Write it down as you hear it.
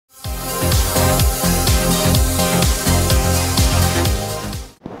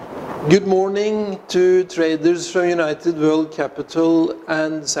Good morning to traders from United World Capital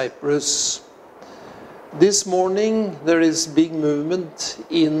and Cyprus. This morning there is big movement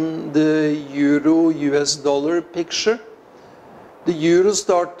in the euro-US dollar picture. The euro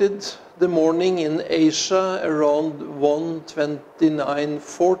started the morning in Asia around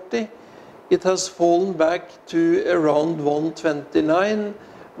 129.40. It has fallen back to around 129,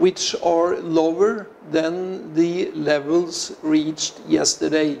 which are lower than the levels reached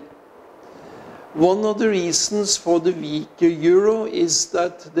yesterday. One of the reasons for the weaker euro is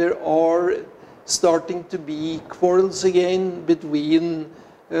that there are starting to be quarrels again between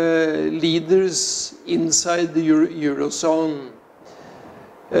leaders inside the eurozone.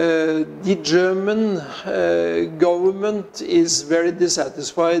 The German government is very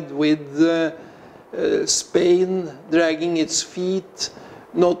dissatisfied with Spain dragging its feet,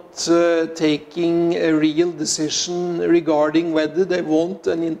 not taking a real decision regarding whether they want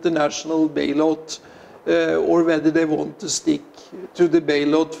an international bailout or whether they want to stick to the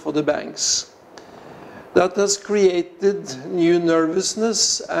bailout for the banks. That has created new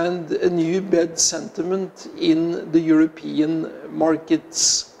nervousness and a new bad sentiment in the European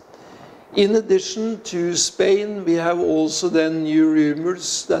markets. In addition to Spain, we have also then new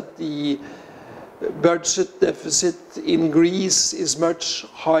rumors that the budget deficit in Greece is much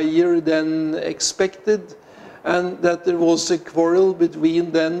higher than expected, and that there was a quarrel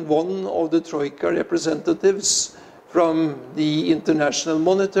between then one of the Troika representatives from the International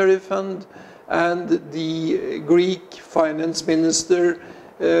Monetary Fund and the Greek finance minister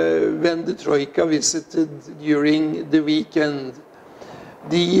when the Troika visited during the weekend.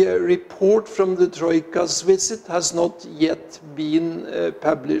 The report from the Troika's visit has not yet been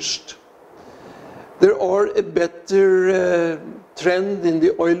published. There are a better trend in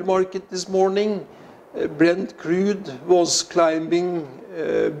the oil market this morning. Brent crude was climbing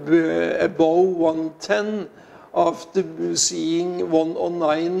above 110 after seeing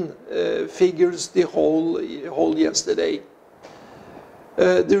 109 figures the whole yesterday.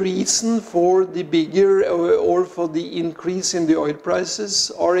 The reason for the bigger or for the increase in the oil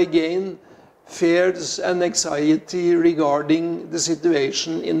prices are again fears and anxiety regarding the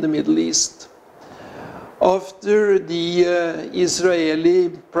situation in the Middle East. After the Israeli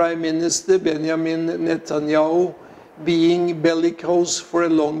Prime Minister Benjamin Netanyahu being bellicose for a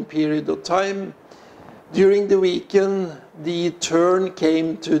long period of time, during the weekend the turn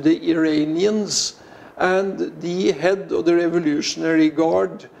came to the Iranians, and the head of the Revolutionary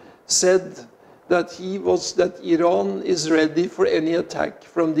Guard said that Iran is ready for any attack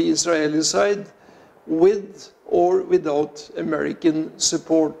from the Israeli side, with or without American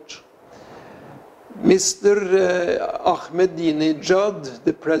support. Mr. Ahmadinejad,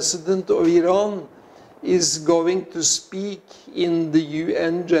 the president of Iran, is going to speak in the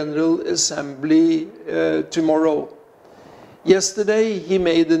UN General Assembly tomorrow. Yesterday he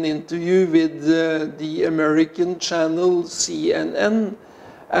made an interview with the American channel CNN,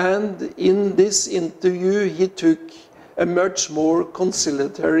 and in this interview he took a much more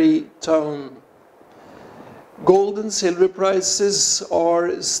conciliatory tone. Gold and silver prices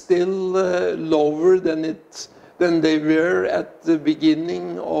are still lower than they were at the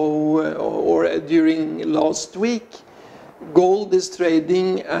beginning of or during last week. Gold is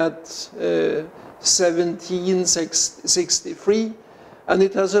trading at 1763, and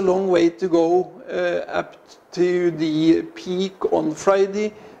it has a long way to go up to the peak on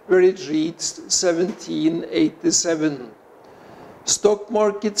Friday, where it reached 1787. Stock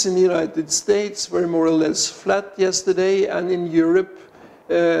markets in the United States were more or less flat yesterday, and in Europe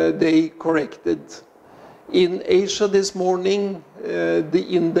they corrected. In Asia this morning, the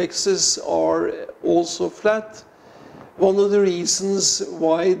indexes are also flat. One of the reasons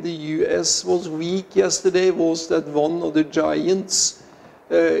why the US was weak yesterday was that one of the giants,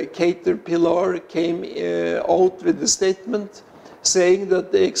 Caterpillar, came out with a statement saying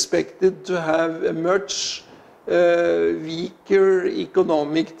that they expected to have a much weaker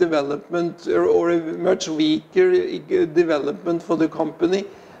economic development or a much weaker development for the company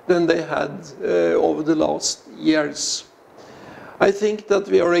than they had over the last years. I think that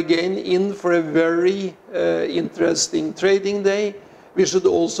we are again in for a very interesting trading day. We should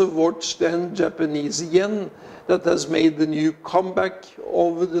also watch then Japanese yen that has made the new comeback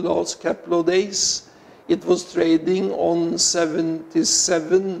over the last couple of days. It was trading on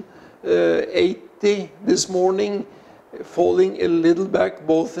 77.80 this morning, falling a little back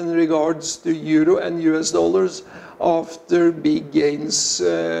both in regards to euro and US dollars after big gains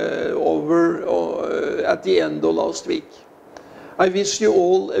at the end of last week. I wish you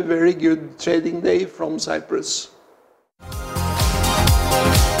all a very good trading day from Cyprus.